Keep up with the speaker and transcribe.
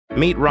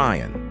Meet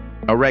Ryan,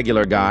 a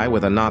regular guy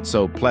with a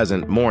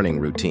not-so-pleasant morning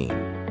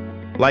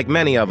routine. Like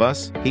many of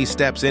us, he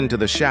steps into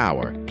the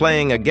shower,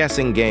 playing a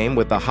guessing game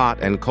with the hot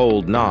and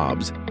cold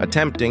knobs,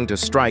 attempting to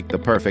strike the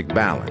perfect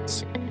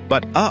balance.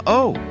 But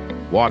uh-oh!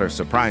 Water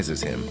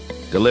surprises him,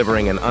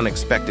 delivering an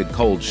unexpected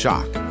cold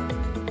shock.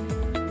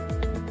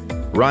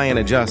 Ryan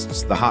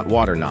adjusts the hot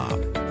water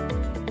knob.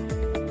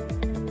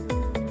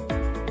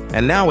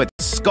 And now it's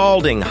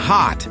scalding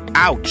hot!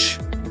 Ouch!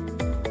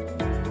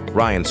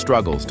 Ryan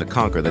struggles to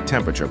conquer the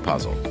temperature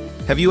puzzle.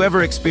 Have you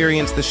ever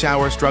experienced the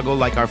shower struggle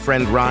like our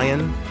friend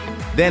Ryan?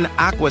 Then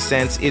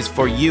Aquasense is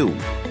for you.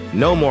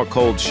 No more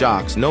cold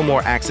shocks, no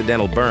more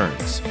accidental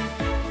burns.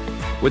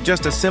 With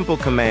just a simple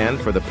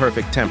command for the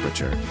perfect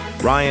temperature,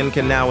 Ryan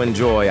can now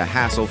enjoy a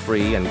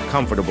hassle-free and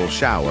comfortable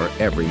shower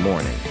every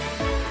morning.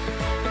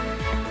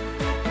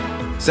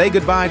 Say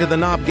goodbye to the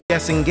knob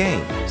guessing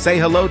game. Say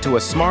hello to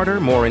a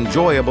smarter, more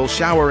enjoyable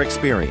shower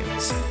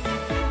experience.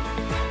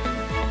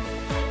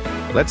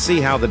 Let's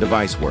see how the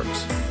device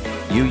works.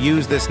 You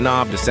use this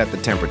knob to set the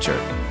temperature.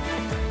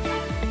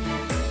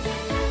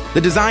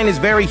 The design is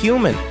very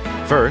human.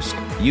 First,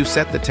 you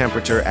set the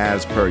temperature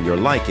as per your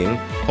liking,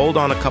 hold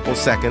on a couple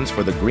seconds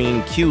for the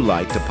green cue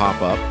light to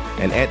pop up,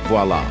 and et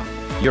voila,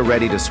 you're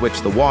ready to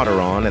switch the water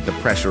on at the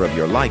pressure of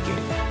your liking.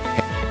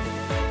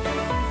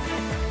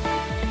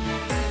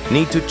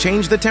 Need to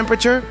change the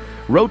temperature?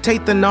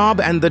 Rotate the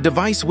knob and the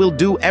device will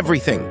do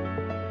everything.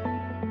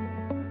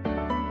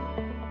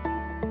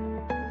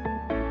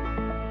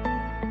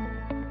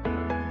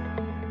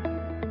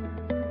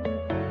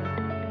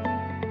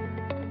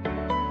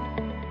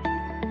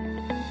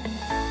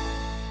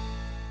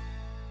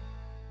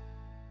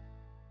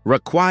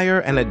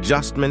 Require an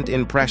adjustment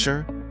in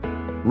pressure?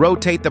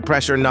 Rotate the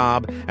pressure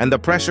knob and the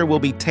pressure will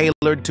be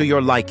tailored to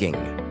your liking.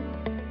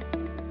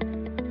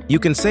 You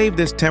can save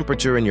this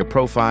temperature in your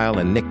profile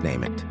and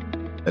nickname it.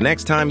 The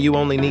next time you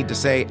only need to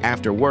say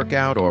after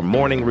workout or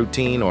morning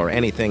routine or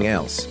anything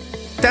else.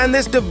 And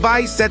this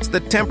device sets the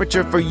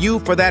temperature for you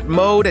for that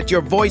mode at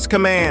your voice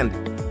command.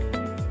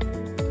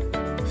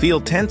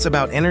 Feel tense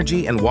about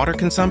energy and water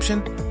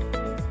consumption?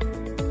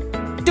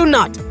 Do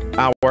not!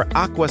 Our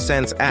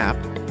Aquasense app,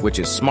 which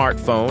is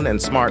smartphone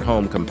and smart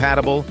home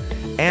compatible,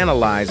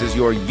 analyzes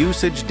your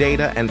usage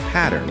data and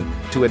pattern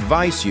to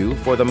advise you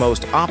for the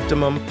most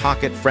optimum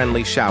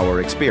pocket-friendly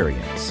shower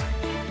experience.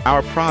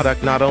 Our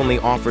product not only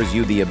offers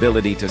you the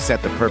ability to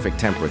set the perfect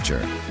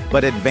temperature,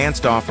 but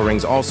advanced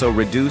offerings also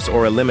reduce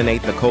or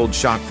eliminate the cold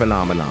shock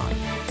phenomenon.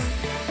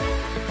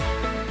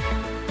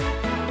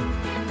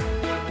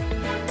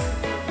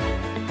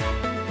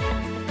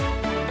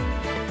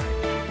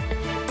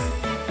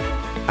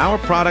 Our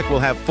product will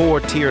have 4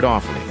 tiered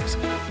offerings.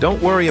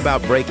 Don't worry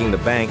about breaking the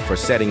bank for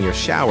setting your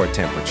shower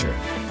temperature.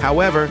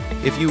 However,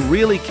 if you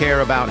really care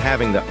about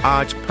having the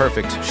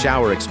perfect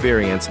shower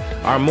experience,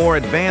 our more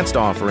advanced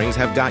offerings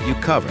have got you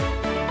covered.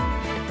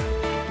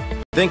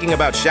 Thinking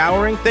about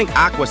showering? Think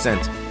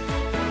Aquasense.